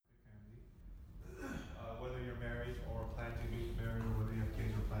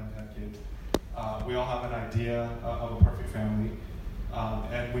all have an idea of a perfect family.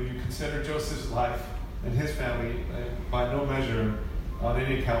 And when you consider Joseph's life and his family, by no measure, on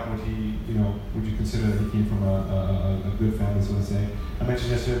any account, would you consider that he came from a good family, so to say. I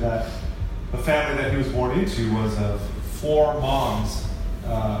mentioned yesterday that the family that he was born into was of 4 moms.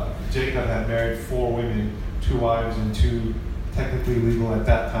 Jacob had married 4 women, 2 wives and 2 technically legal at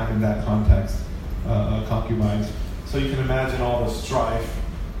that time in that context, concubines. So you can imagine all the strife,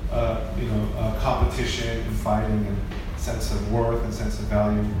 competition and fighting and sense of worth and sense of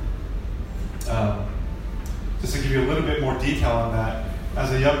value. Just to give you a little bit more detail on that,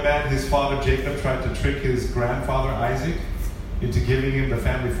 as a young man, his father Jacob tried to trick his grandfather Isaac into giving him the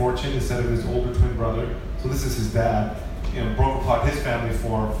family fortune instead of his older twin brother. So this is his dad, broke apart his family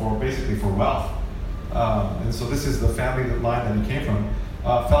for wealth. And so this is the family line that he came from.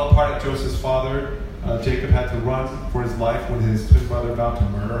 Fell apart at Joseph's father. Jacob had to run for his life when his twin brother vowed to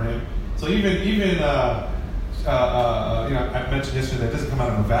murder him. So I mentioned yesterday that doesn't come out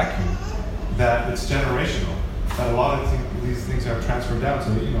of a vacuum. That it's generational. That a lot of these things are transferred down.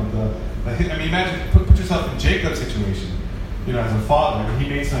 So imagine put yourself in Jacob's situation. As a father, he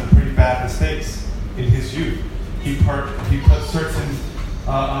made some pretty bad mistakes in his youth. He put certain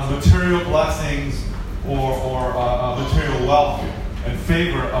material blessings or material wealth and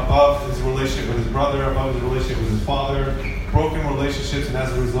favor above his relationship with his brother, above his relationship with his father, broken relationships, and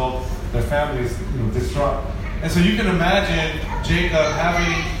as a result, their family is distraught. And so you can imagine Jacob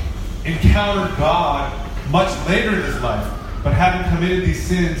having encountered God much later in his life, but having committed these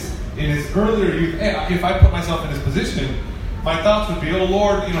sins in his earlier youth. Hey, if I put myself in his position, my thoughts would be, "Oh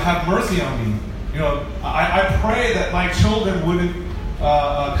Lord, have mercy on me. I pray that my children wouldn't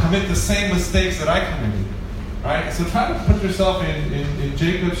commit the same mistakes that I committed." Right? So try to put yourself in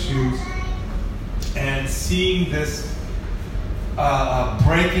Jacob's shoes and seeing this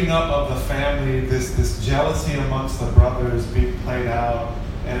breaking up of the family, this jealousy amongst the brothers being played out,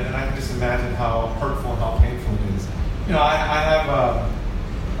 and I can just imagine how hurtful and how painful it is. I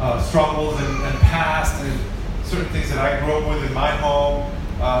have struggles and past and certain things that I grew up with in my home.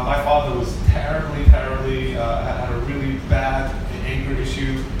 My father was terribly, had a really bad anger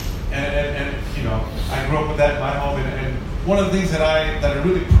issue, and I grew up with that in my home. And one of the things that I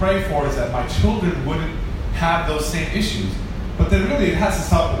really pray for is that my children wouldn't have those same issues. But then really it has to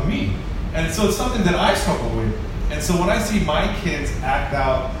stop with me, and so it's something that I struggle with. And so when I see my kids act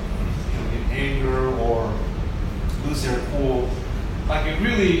out in anger or lose their cool, it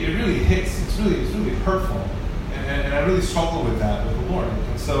really hits. It's really hurtful. And I really struggle with that with the Lord.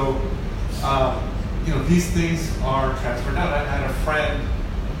 And so, these things are transferred down. I had a friend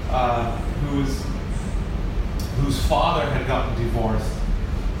whose father had gotten divorced,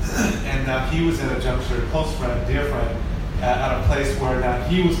 and now he was at a juncture, a close friend, dear friend, at a place where now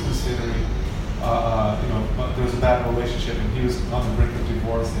he was considering, there was a bad relationship, and he was on the brink of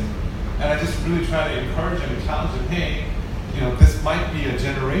divorce. And I just really try to encourage him and challenge him, hey, this might be a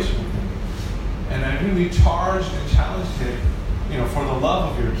generational thing. And I really charged and challenged him, for the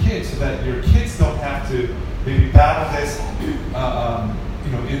love of your kids, so that your kids don't have to maybe battle this,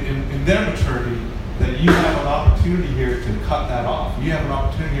 in their maturity, that you have an opportunity here to cut that off. You have an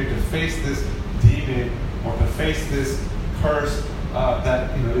opportunity here to face this demon or to face this curse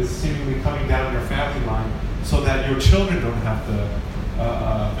that is seemingly coming down your family line, so that your children don't have to,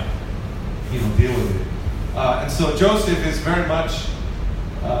 deal with it. And so Joseph is very much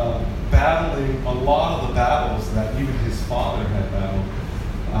battling a lot of the battles that even his father had battled.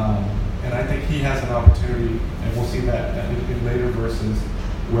 And I think he has an opportunity, and we'll see that in later verses,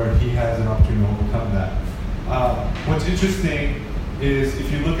 where he has an opportunity to overcome that. What's interesting is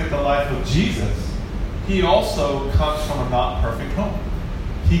if you look at the life of Jesus, he also comes from a not perfect home.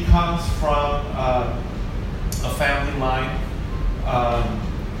 He comes from a family line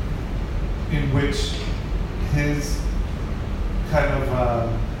in which his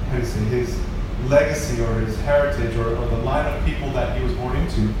his legacy or his heritage or the line of people that he was born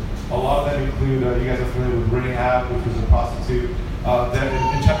into, a lot of them include, you guys are familiar with Rahab, which was a prostitute.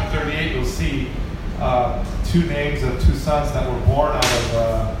 In chapter 38, you'll see 2 names of 2 sons that were born out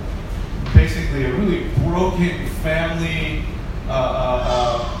of basically a really broken family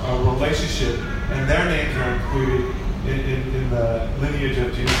relationship, and their names are included in the lineage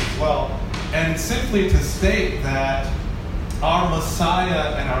of Jesus as well. And it's simply to state that our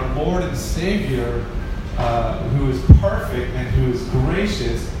Messiah and our Lord and Savior, who is perfect and who is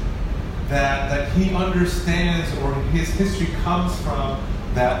gracious, that he understands, or his history comes from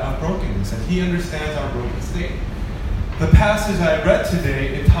that of brokenness, and he understands our broken state. The passage I read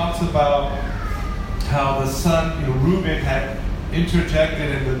today, it talks about how the son, Reuben, had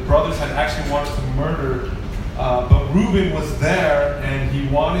interjected, and the brothers had actually wanted to murder. But Reuben was there, and he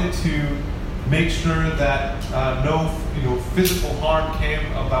wanted to make sure that no physical harm came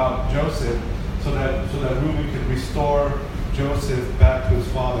about Joseph, so that Reuben could restore Joseph back to his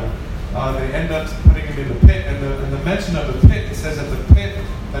father. They end up putting him in the pit, and the mention of the pit, it says that the pit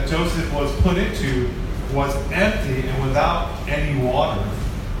that Joseph was put into was empty and without any water.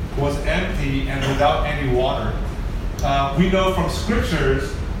 Was empty and without any water. We know from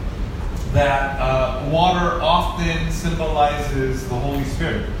scriptures that water often symbolizes the Holy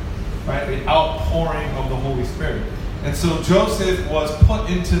Spirit, right? The outpouring of the Holy Spirit. And so Joseph was put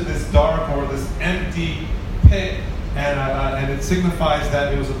into this dark or this empty pit, and it signifies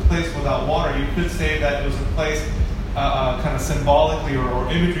that it was a place without water. You could say that it was a place kind of symbolically or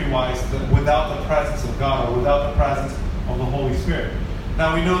imagery-wise without the presence of God or without the presence of the Holy Spirit.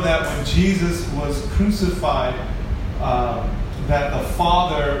 Now we know that when Jesus was crucified, that the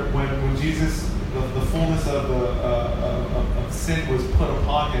Father, when Jesus, the fullness of sin was put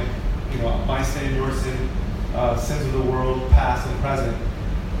upon him, my sin, your sin, sins of the world, past and present,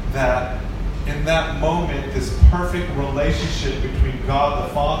 that in that moment, this perfect relationship between God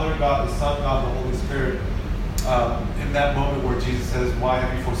the Father, God the Son, God the Holy Spirit, in that moment where Jesus says, "Why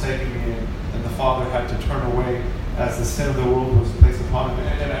have you forsaken me?" and the Father had to turn away as the sin of the world was placed upon him.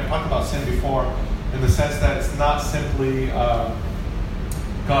 And I've talked about sin before in the sense that it's not simply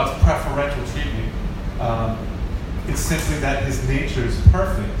God's preferential treatment. It's simply that his nature is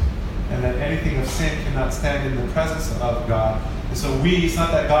perfect, and that anything of sin cannot stand in the presence of God. And so it's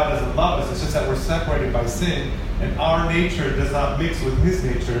not that God doesn't love us, it's just that we're separated by sin, and our nature does not mix with his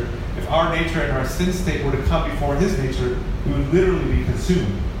nature. If our nature and our sin state were to come before his nature, we would literally be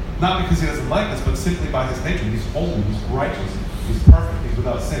consumed. Not because he doesn't like us, but simply by his nature. He's holy, he's righteous, he's perfect, he's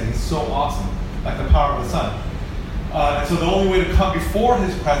without sin, he's so awesome, like the power of the sun. And so the only way to come before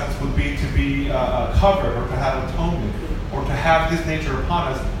his presence would be to be covered, or to have atonement, or to have his nature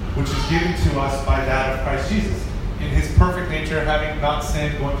upon us, which is given to us by that of Christ Jesus. In his perfect nature, having not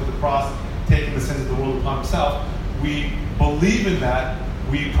sinned, going to the cross, taking the sins of the world upon himself, we believe in that,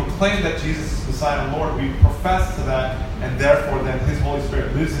 we proclaim that Jesus is the Messiah and Lord, we profess to that, and therefore then his Holy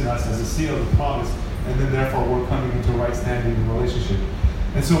Spirit lives in us as a seal of the promise, and then therefore we're coming into right standing in relationship.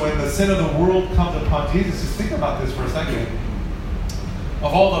 And so when the sin of the world comes upon Jesus, just think about this for a second.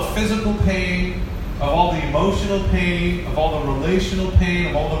 Of all the physical pain, of all the emotional pain, of all the relational pain,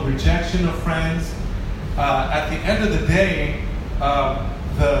 of all the rejection of friends, at the end of the day,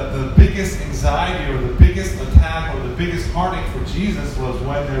 the biggest anxiety or the biggest attack or the biggest heartache for Jesus was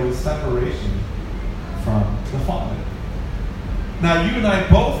when there was separation from the Father. Now you and I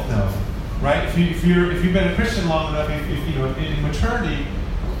both know, right? If you've been a Christian long enough, in maturity,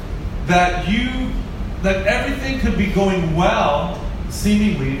 that everything could be going well,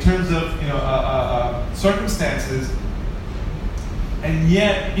 seemingly in terms of circumstances, and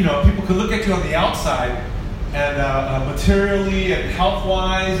yet people could look at you on the outside, and materially and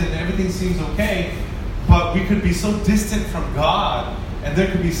health-wise, and everything seems okay, but we could be so distant from God, and there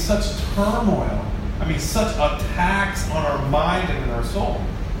could be such turmoil. I mean, such attacks on our mind and in our soul.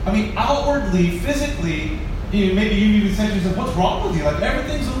 I mean, outwardly, physically, maybe you even said to yourself, "What's wrong with you? Like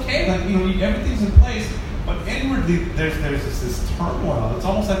everything's okay, like everything's in place." But inwardly, there's this turmoil. It's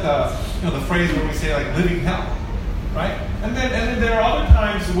almost like the phrase where we say like living hell, right? And then there are other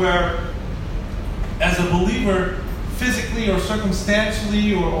times where, as a believer, physically or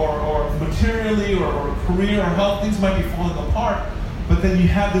circumstantially or materially or career or health, things might be falling apart. But then you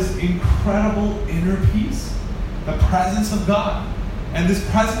have this incredible inner peace, the presence of God. And this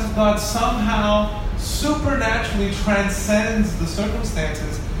presence of God somehow supernaturally transcends the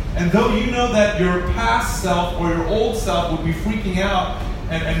circumstances. And though you know that your past self or your old self would be freaking out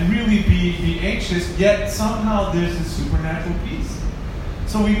and really be anxious, yet somehow there's this supernatural peace.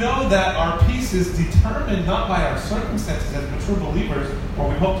 So we know that our peace is determined not by our circumstances as mature believers, or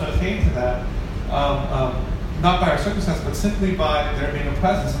we hope to attain to that, not by our circumstances, but simply by there being a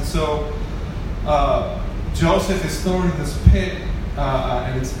presence. And so Joseph is thrown in this pit,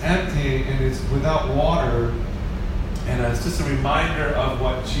 and it's empty, and it's without water. And it's just a reminder of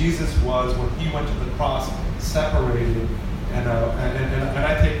what Jesus was when he went to the cross, separated. And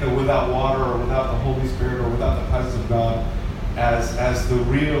I take the without water or without the Holy Spirit or without the presence of God as the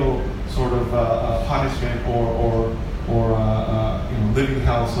real sort of punishment or living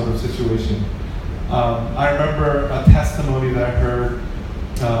hell sort of situation. I remember a testimony that I heard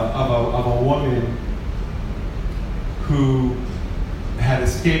of a woman who had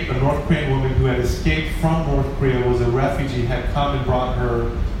escaped, a North Korean woman who had escaped from North Korea, was a refugee, had come and brought her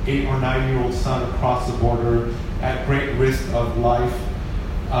 8 or 9-year-old son across the border at great risk of life.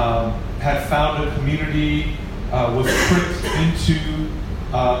 Had found a community, was tricked into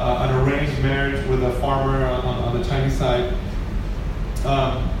an arranged marriage with a farmer on the Chinese side.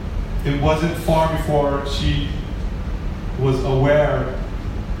 It wasn't far before she was aware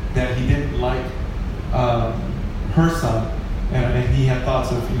that he didn't like her son, and he had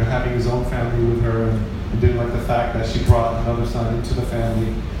thoughts of having his own family with her, and didn't like the fact that she brought another son into the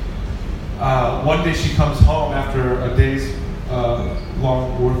family. One day she comes home after a day's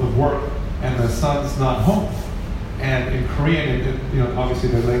long worth of work, and the son's not home. And in Korean, and obviously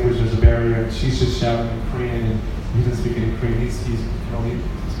the language is a barrier, and she's just shouting in Korean, and he doesn't speak any Korean, he can only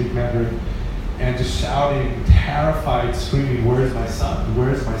speak Mandarin, and just shouting, terrified, screaming, "Where's my son?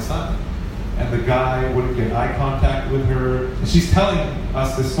 Where's my son?" And the guy wouldn't get eye contact with her. And she's telling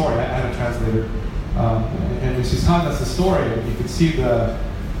us this story. I had a translator, and she's telling us the story, and you could see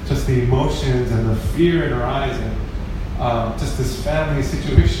just the emotions and the fear in her eyes, and just this family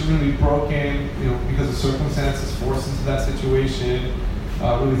situation really broken, because of circumstances, forced into that situation,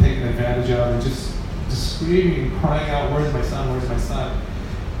 really taken advantage of, and just screaming and crying out, "Where's my son? Where's my son?"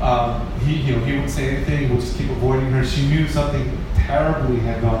 He wouldn't say anything, would just keep avoiding her. She knew something terribly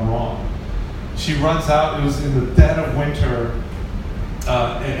had gone wrong. She runs out. It was in the dead of winter,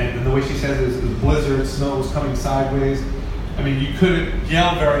 and the way she says it was blizzard, snow was coming sideways. I mean, you couldn't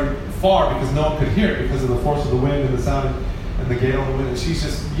yell very far because no one could hear it because of the force of the wind and the sound and the gale of the wind. And she's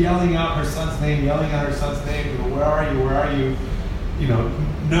just yelling out her son's name, "Where are you? Where are you?"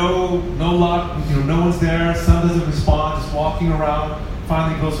 No luck. No one's there. Son doesn't respond. Just walking around.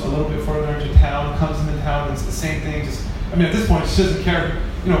 Finally goes a little bit further into town. Comes into town. And it's the same thing. At this point, she doesn't care.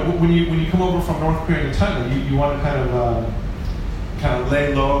 When you come over from North Korea to China, you want to kind of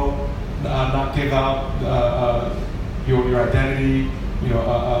lay low, not give out your identity,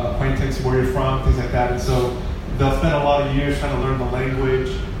 acquaintance, where you're from, things like that. And so they'll spend a lot of years trying to learn the language,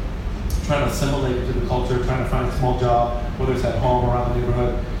 trying to assimilate into the culture, trying to find a small job, whether it's at home or around the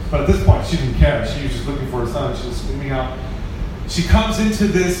neighborhood. But at this point, she didn't care. She was just looking for her son. She was screaming out. She comes into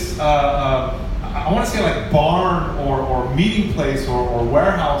this, I want to say like barn or meeting place or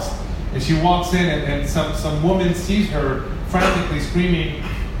warehouse, and she walks in, and some woman sees her frantically screaming,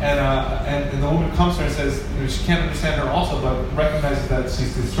 and the woman comes to her and says, she can't understand her also, but recognizes that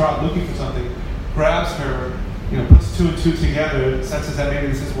she's distraught, looking for something, grabs her, puts 2 and 2 together, senses that maybe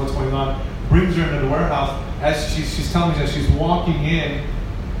this is what's going on, brings her into the warehouse. As she's telling me that she's walking in,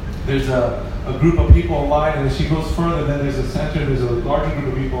 there's a group of people in line, and as she goes further, then there's a larger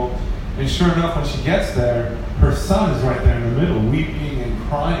group of people, and sure enough, when she gets there, her son is right there in the middle, weeping and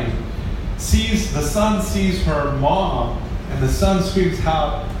crying. The son sees her mom, and the son screams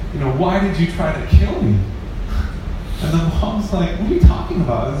out, "Why did you try to kill me?" And the mom's like, "What are you talking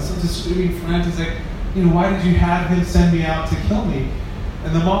about?" And the son's just screaming frantic, like, "Why did you have him send me out to kill me?"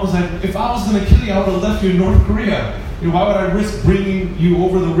 And the mom was like, "If I was going to kill you, I would have left you in North Korea. Why would I risk bringing you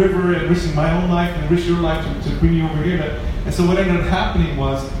over the river and risking my own life and risk your life to bring you over here?" And so what ended up happening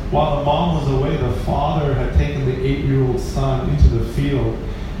was, while the mom was away, the father had taken the 8-year-old son into the field,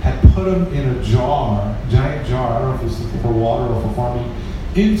 had put him in a giant jar, I don't know if it was for water or for farming,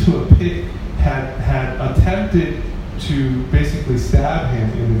 into a pit, had attempted to basically stab him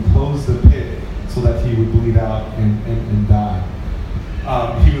and then close the pit so that he would bleed out and die.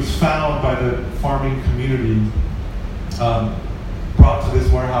 He was found by the farming community, brought to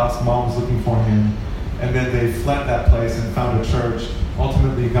this warehouse. Mom was looking for him, and then they fled that place and found a church,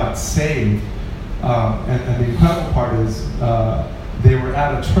 ultimately got saved. And the incredible part is they were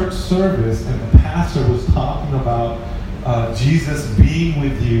at a church service, and the pastor was talking about Jesus being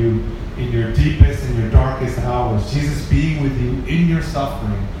with you in your deepest and your darkest hours, Jesus being with you in your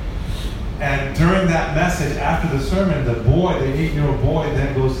suffering. And during that message, after the sermon, the 8-year-old boy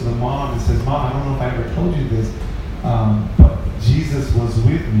then goes to the mom and says, "Mom, I don't know if I ever told you this, but Jesus was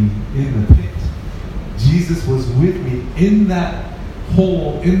with me in the pit. Jesus was with me in that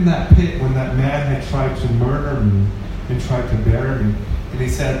hole, in that pit, when that man had tried to murder me and tried to bury me." And he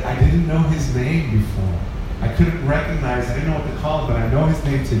said, "I didn't know his name before. I couldn't recognize, I didn't know what to call him, but I know his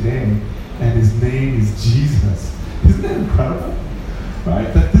name today, and his name is Jesus." Isn't that incredible?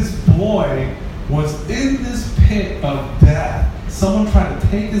 Right? That this boy was in this pit of death. Someone tried to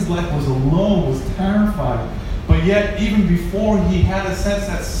take his life, was alone, was terrified. But yet, even before, he had a sense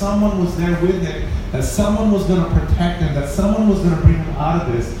that someone was there with him, that someone was going to protect him, that someone was going to bring him out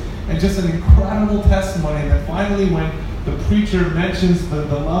of this. And just an incredible testimony that finally, when the preacher mentions the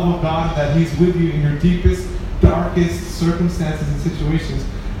love of God, that he's with you in your deepest, darkest circumstances and situations,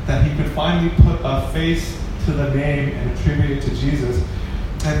 that he could finally put a face to the name and attribute it to Jesus.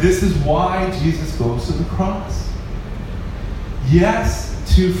 And this is why Jesus goes to the cross.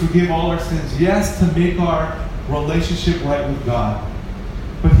 Yes, to forgive all our sins. Yes, to make our relationship right with God.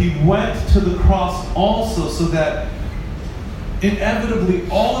 But he went to the cross also so that inevitably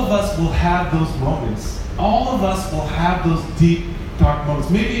all of us will have those moments. All of us will have those deep, dark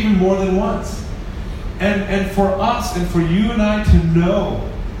moments, maybe even more than once. And for us and for you and I to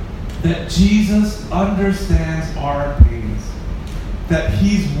know that Jesus understands our pains, that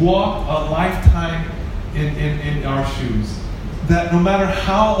he's walked a lifetime in our shoes, that no matter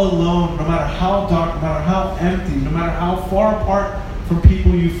how alone, no matter how dark, no matter how empty, no matter how far apart from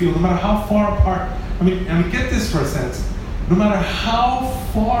people you feel, no matter how far apart, I mean, get this for a sense, no matter how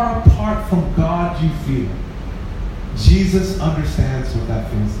far apart from God you feel, Jesus understands what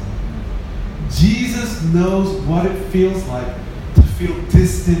that feels like. Jesus knows what it feels like to feel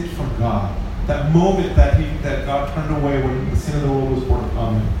distant from God. That moment that God turned away when the sin of the world was born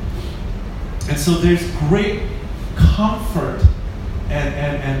upon him. And so there's great comfort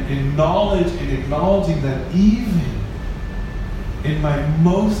and in knowledge and acknowledging that even in my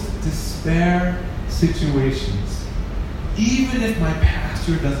most despair situations, even if my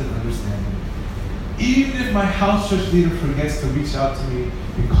pastor doesn't understand me, even if my house church leader forgets to reach out to me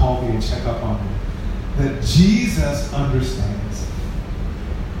and call me and check up on me, that Jesus understands.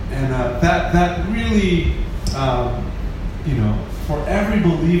 And that really, for every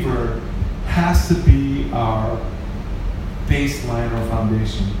believer has to be our baseline or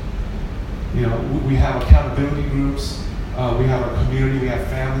foundation. We have accountability groups, we have our community, we have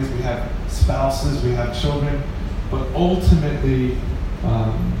families, we have spouses, we have children, but ultimately,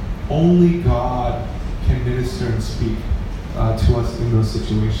 only God can minister and speak to us in those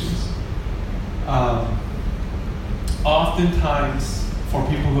situations. Oftentimes, for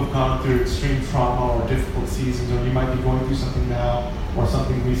people who have gone through extreme trauma or difficult seasons, or you might be going through something now or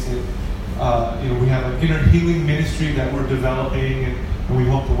something recent, we have an inner healing ministry that we're developing, and we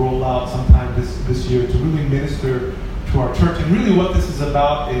hope to roll out sometime this year to really minister to our church. And really what this is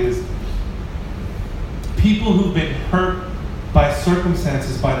about is people who've been hurt by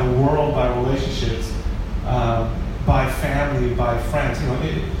circumstances, by the world, by relationships, by family, by friends.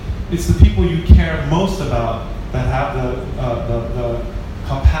 It's the people you care most about that have the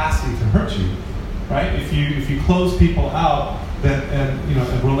capacity to hurt you, right? If you close people out, then and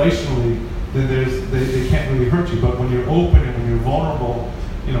relationally, then they can't really hurt you. But when you're open and when you're vulnerable,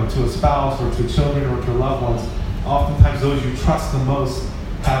 to a spouse or to children or to loved ones, oftentimes those you trust the most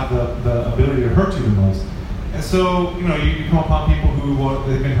have the ability to hurt you the most. And so, you come upon people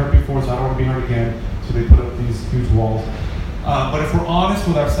who they've been hurt before, so I don't want to be hurt again. So they put up these huge walls. But if we're honest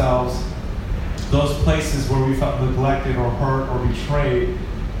with ourselves, those places where we felt neglected or hurt or betrayed,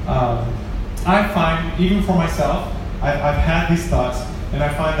 I find, even for myself, I've had these thoughts, and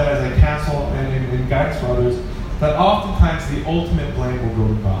I find that as I counsel and in guidance for others, that oftentimes the ultimate blame will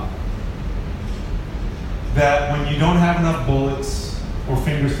go to God. That when you don't have enough bullets or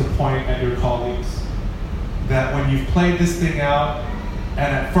fingers to point at your colleagues, that when you've played this thing out,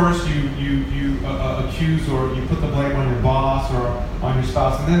 and at first you accuse or you put the blame on your boss or on your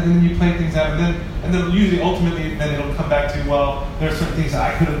spouse, and then you play things out, and then usually ultimately then it'll come back to, well, there are certain things that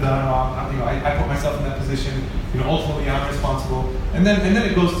I could have done, I put myself in that position, ultimately I'm responsible, and then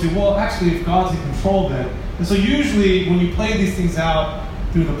it goes to, well, actually if God's in control then. And so usually when you play these things out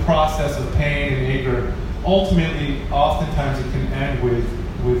through the process of pain and anger, ultimately oftentimes it can end with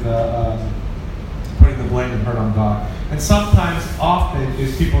putting the blame and hurt on God. And sometimes, often,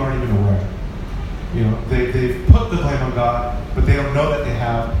 is people aren't even aware. They've put the blame on God, but they don't know that they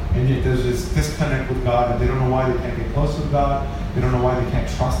have, and yet there's this disconnect with God, and they don't know why they can't get close with God, they don't know why they can't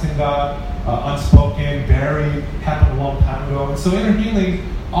trust in God, unspoken, buried, happened a long time ago. And so inner healing,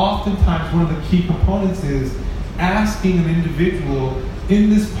 oftentimes, one of the key components is asking an individual in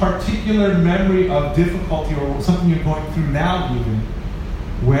this particular memory of difficulty or something you're going through now even,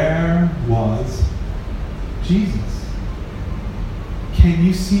 where was Jesus? Can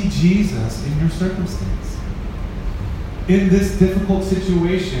you see Jesus in your circumstance? In this difficult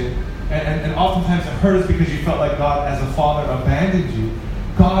situation, and oftentimes it hurts because you felt like God as a father abandoned you.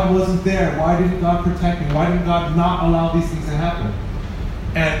 God wasn't there. Why didn't God protect me? Why didn't God not allow these things to happen?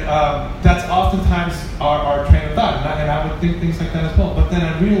 And that's oftentimes our train of thought. And I would think things like that as well. But then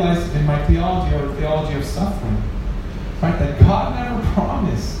I realized in my theology, or theology of suffering, right, that God never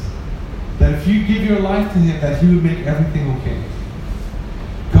promised that if you give your life to Him, that He would make everything okay.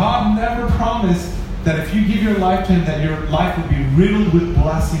 God never promised that if you give your life to Him, that your life would be riddled with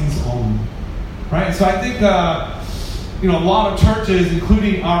blessings only. Right? So I think a lot of churches,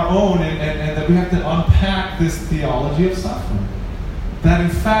 including our own, and that we have to unpack this theology of suffering. that in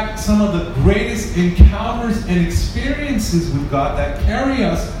fact some of the greatest encounters and experiences with God that carry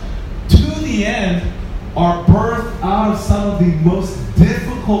us to the end are birthed out of some of the most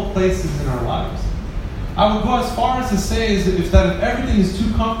difficult places in our lives. I would go as far as to say is that if everything is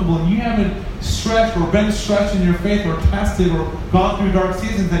too comfortable and you haven't stretched or been stretched in your faith or tested or gone through dark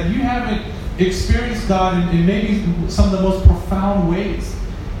seasons, that you haven't experienced God in maybe some of the most profound ways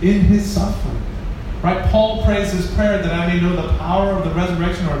in His suffering. Right? Paul prays this prayer that I may know the power of the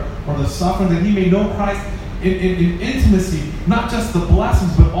resurrection or the suffering, that he may know Christ in intimacy, not just the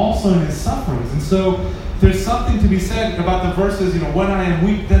blessings, but also in His sufferings. And so there's something to be said about the verses, when I am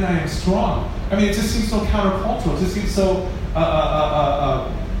weak, then I am strong. I mean, it just seems so countercultural. It just seems so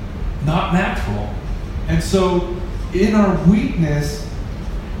not natural. And so in our weakness,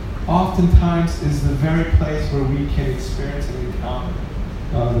 oftentimes is the very place where we can experience and encounter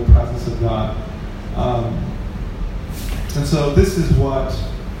the presence of God. And so this is what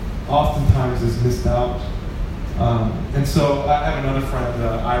oftentimes is missed out. And so I have another friend,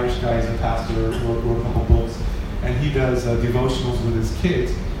 Irish guy, he's a pastor, wrote a couple books, and he does devotionals with his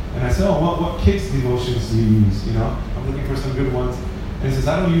kids. And I said, what kids' devotions do you use? I'm looking for some good ones. And he says,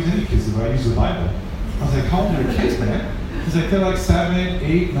 I don't use any kids' devotions, I use the Bible. I was like, how old are your kids, man? He's like, they're like 7,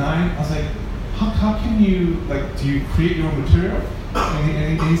 8, 9. I was like, how can you, do you create your own material?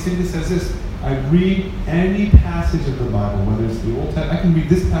 And he simply says this, I read any passage of the Bible, whether it's the Old Testament. I can read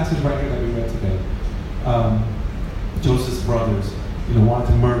this passage right here that we read today. Joseph's brothers, wanted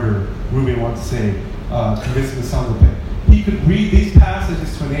to murder. Reuben wanted to say, convincing the son of the pit. He could read these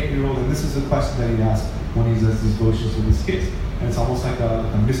passages to an 8-year-old, and this is a question that he asked when he does these devotions with his kids. And it's almost like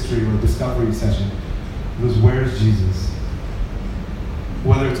a mystery or a discovery session. It was, where's Jesus?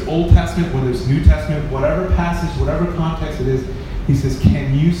 Whether it's Old Testament, whether it's New Testament, whatever passage, whatever context it is, he says,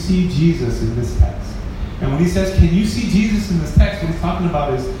 can you see Jesus in this text? And when he says, can you see Jesus in this text, what he's talking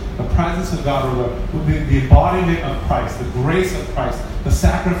about is the presence of God, or the embodiment of Christ, the grace of Christ, the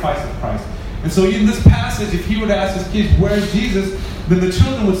sacrifice of Christ. And so in this passage, if he were to ask his kids, where's Jesus? Then the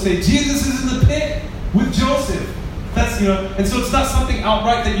children would say, Jesus is in the pit with Joseph. That's, and so it's not something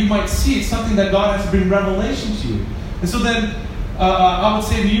outright that you might see. It's something that God has to bring revelation to you. And so then, I would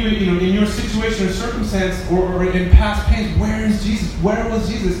say to you, in your situation or circumstance, or in past pains, where is Jesus? Where was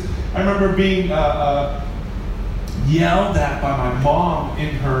Jesus? I remember being yelled at by my mom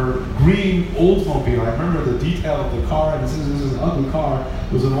in her green Oldsmobile. I remember the detail of the car, and this is an ugly car.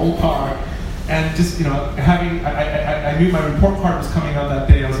 It was an old car. And just, I knew my report card was coming out that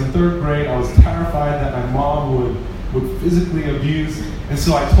day. I was in 3rd grade. I was terrified that my mom would physically abuse. And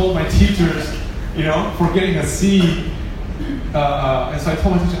so I told my teachers, for getting a C, and so I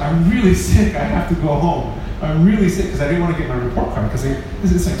told my teacher, I'm really sick, I have to go home. I'm really sick, because I didn't want to get my report card, because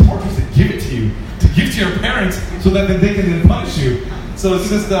it's like torture to give it to you, to give to your parents, so that then they can then punish you. So it's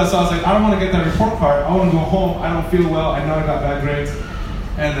just, so I was like, I don't want to get that report card, I want to go home, I don't feel well, I know I got bad grades.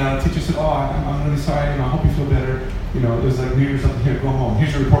 And the teacher said, I'm really sorry, I hope you feel better. It was like New Year's something, here, go home.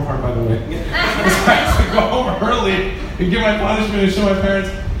 Here's your report card, by the way. So I had to go home early and get my punishment and show my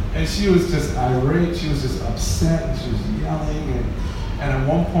parents. And she was just irate, she was just upset, and she was yelling, and at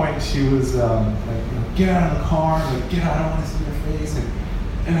one point she was get out of the car, get out, I don't want to see your face,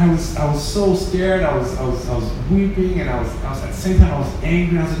 and I was so scared, I was weeping, and I was at the same time I was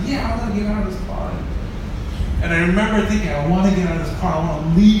angry. I was like, I want to get out of this car. And I remember thinking, I want to get out of this car, I want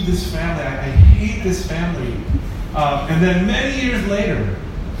to leave this family, I hate this family. And then many years later,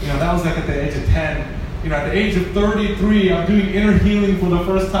 that was at the age of 10. At the age of 33, I'm doing inner healing for the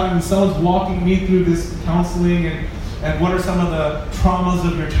first time, and someone's walking me through this counseling, and what are some of the traumas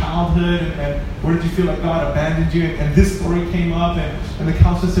of your childhood, and where did you feel like God abandoned you? And this story came up, and the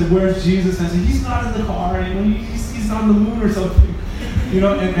counselor said, where's Jesus? And I said, he's not in the car, he's on the moon or something.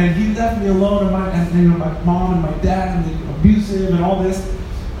 And he left me alone, and my mom and my dad, and they abusive and all this.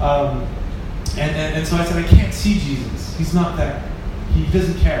 And so I said, I can't see Jesus. He's not there. He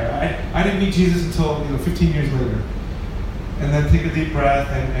doesn't care. I didn't meet Jesus until 15 years later. And then take a deep breath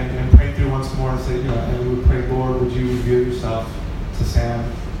and pray through once more and say, and we would pray, Lord, would you reveal yourself to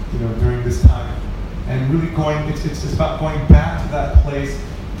Sam, during this time. And really it's about going back to that place,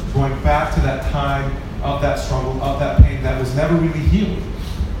 going back to that time of that struggle, of that pain that was never really healed.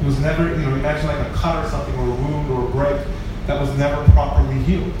 It was never, imagine like a cut or something, or a wound or a break that was never properly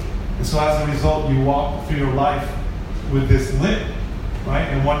healed. And so as a result, you walk through your life with this limp. Right?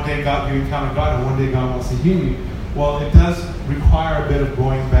 And one day you encounter God, and one day God wants to heal you. Well, it does require a bit of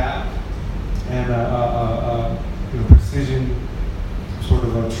going back and precision sort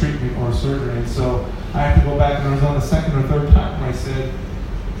of a treatment or surgery. And so I had to go back, and I was on the 2nd or 3rd time, and I said,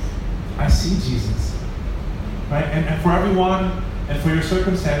 I see Jesus. Right? And for everyone, And for your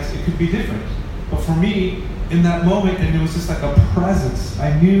circumstance, it could be different. But for me, in that moment, and it was just like a presence,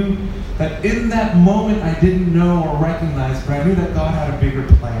 I knew that in that moment I didn't know or recognize, but I knew that God had a bigger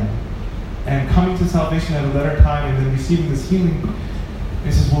plan. And coming to salvation at a later time and then receiving this healing,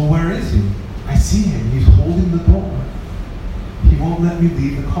 he says, well, where is he? I see him. He's holding the door. He won't let me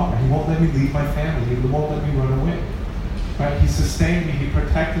leave the car. He won't let me leave my family. He won't let me run away. Right? He sustained me. He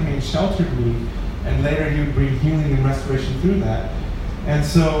protected me and sheltered me. And later he would bring healing and restoration through that. And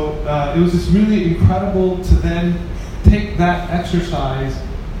so it was just really incredible to then take that exercise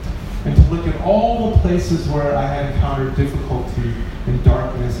and to look at all the places where I had encountered difficulty and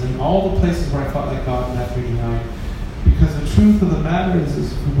darkness and all the places where I felt like God left me behind. Because the truth of the matter is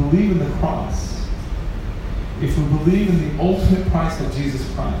if we believe in the cross, if we believe in the ultimate price that Jesus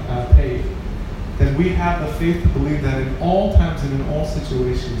paid, then we have the faith to believe that in all times and in all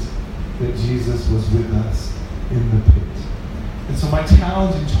situations that Jesus was with us in the pit. And so my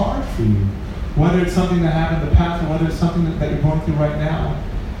challenge and charge for you, whether it's something that happened in the past or whether it's something that you're going through right now,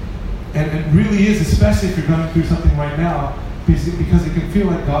 and it really is, especially if you're going through something right now, because it can feel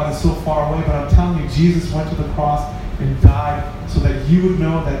like God is so far away, but I'm telling you, Jesus went to the cross and died so that you would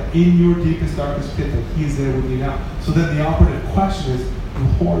know that in your deepest, darkest pit that He is there with you now. So then the operative question is,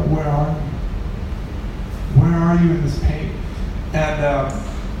 Lord, where are you? Where are you in this pain? And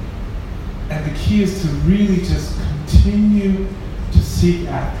the key is to really just continue to seek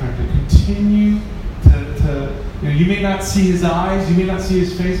after Him, to continue to you may not see His eyes, you may not see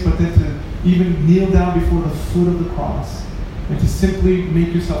His face, but then to even kneel down before the foot of the cross and to simply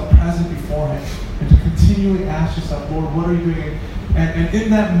make yourself present before Him and to continually ask yourself, Lord, what are you doing? And in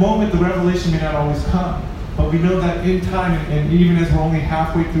that moment, the revelation may not always come, but we know that in time, and even as we're only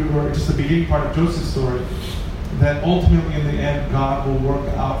halfway through, or just the beginning part of Joseph's story, that ultimately in the end, God will work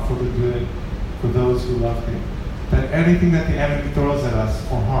out for the good for those who love Him. That anything that the enemy throws at us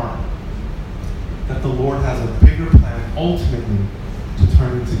for harm, that the Lord has a bigger plan ultimately to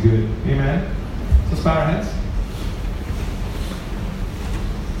turn into good. Amen? So let's bow our heads.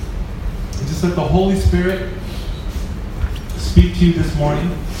 And just let the Holy Spirit speak to you this morning.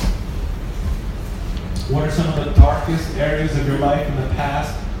 What are some of the darkest areas of your life in the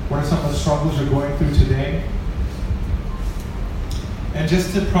past? What are some of the struggles you're going through today? And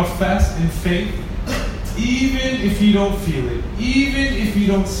just to profess in faith, even if you don't feel it, even if you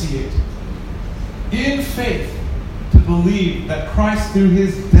don't see it, in faith, to believe that Christ through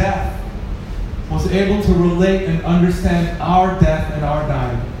His death was able to relate and understand our death and our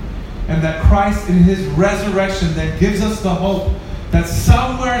dying. And that Christ in His resurrection then gives us the hope that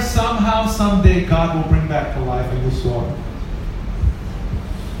somewhere, somehow, someday God will bring back to life and restore.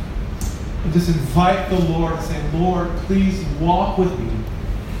 And just invite the Lord and say, Lord, please walk with me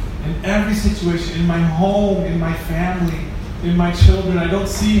in every situation, in my home, in my family, in my children. I don't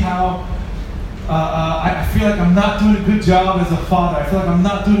see how I feel like I'm not doing a good job as a father. I feel like I'm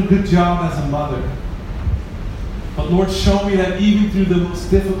not doing a good job as a mother. But Lord, show me that even through the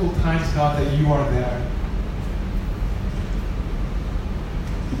most difficult times, God, that you are there.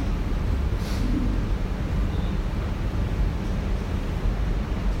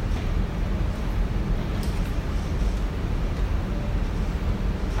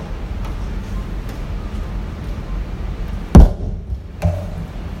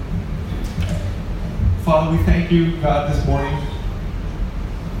 Father, we thank you, God, this morning,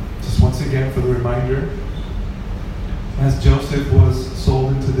 just once again for the reminder, as Joseph was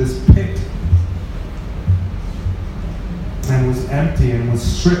sold into this pit and was empty and was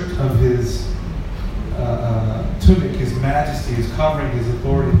stripped of his tunic, his majesty, his covering, his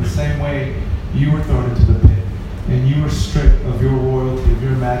authority, in the same way you were thrown into the pit and you were stripped of your royalty, of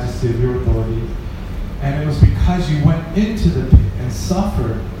your majesty, of your authority. And it was because you went into the pit and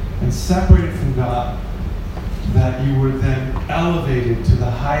suffered and separated from God that you were then elevated to the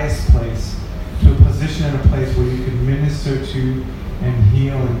highest place, to a position and a place where you could minister to and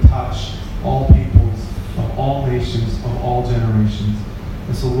heal and touch all peoples, of all nations, of all generations.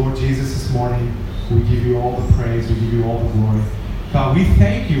 And so, Lord Jesus, this morning, we give you all the praise, we give you all the glory. God, we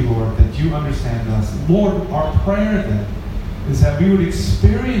thank you, Lord, that you understand us. Lord, our prayer then is that we would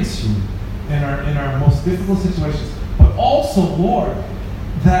experience you in our most difficult situations, but also, Lord,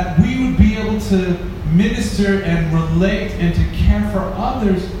 that we would be able to minister and relate and to care for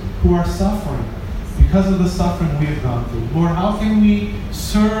others who are suffering because of the suffering we have gone through. Lord, how can we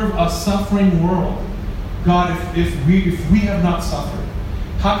serve a suffering world, God, if we have not suffered?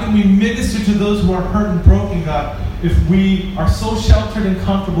 How can we minister to those who are hurt and broken, God, if we are so sheltered and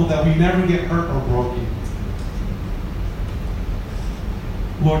comfortable that we never get hurt or broken?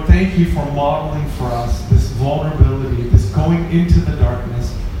 Lord, thank you for modeling for us this vulnerability, this going into the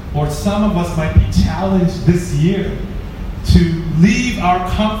darkness. Lord, some of us might be challenged this year to leave our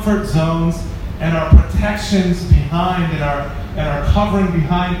comfort zones and our protections behind and our covering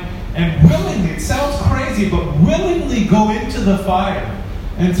behind, and willingly, it sounds crazy, but willingly go into the fire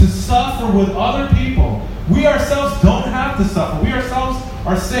and to suffer with other people. We ourselves don't have to suffer. We ourselves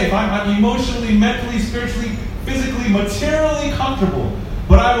are safe. I'm emotionally, mentally, spiritually, physically, materially comfortable.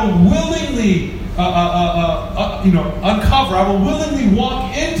 But I will willingly uncover. I will willingly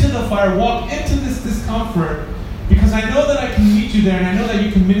walk into the fire, walk into this discomfort, because I know that I can meet you there, and I know that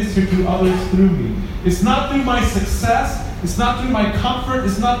you can minister to others through me. It's not through my success. It's not through my comfort.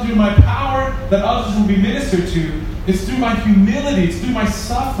 It's not through my power that others will be ministered to. It's through my humility. It's through my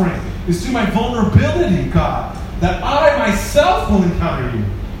suffering. It's through my vulnerability, God, that I myself will encounter you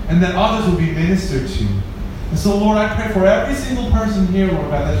and that others will be ministered to. And so, Lord, I pray for every single person here,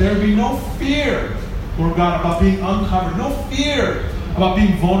 Lord God, that there would be no fear, Lord God, about being uncovered, no fear about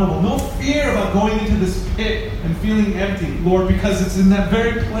being vulnerable, no fear about going into this pit and feeling empty, Lord, because it's in that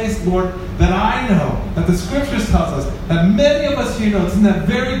very place, Lord, that I know, that the Scriptures tells us, that many of us here know, it's in that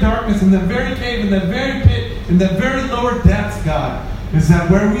very darkness, in that very cave, in that very pit, in that very lower depths, God, is that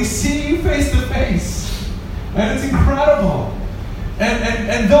where we see you face to face. And it's incredible.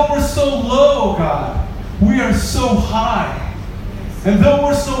 And though we're so low, God, we are so high. And though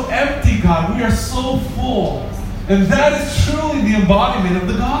we're so empty, God, we are so full. And that is truly the embodiment of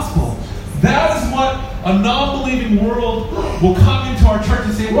the gospel. That is what a non-believing world will come into our church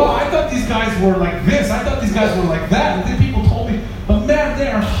and say, well, I thought these guys were like this. I thought these guys were like that. And then people told me, but man, they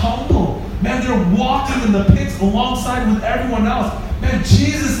are humble. Man, they're walking in the pits alongside with everyone else. Man,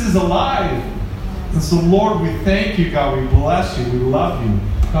 Jesus is alive. And so, Lord, we thank you, God. We bless you. We love you.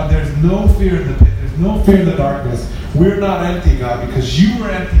 God, there's no fear in the pit. There's no fear in the darkness. We're not empty, God, because you were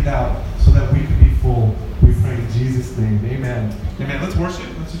emptied out so that we could be full. We pray in Jesus' name. Amen. Amen. Let's worship.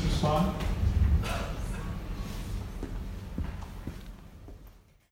 Let's just respond.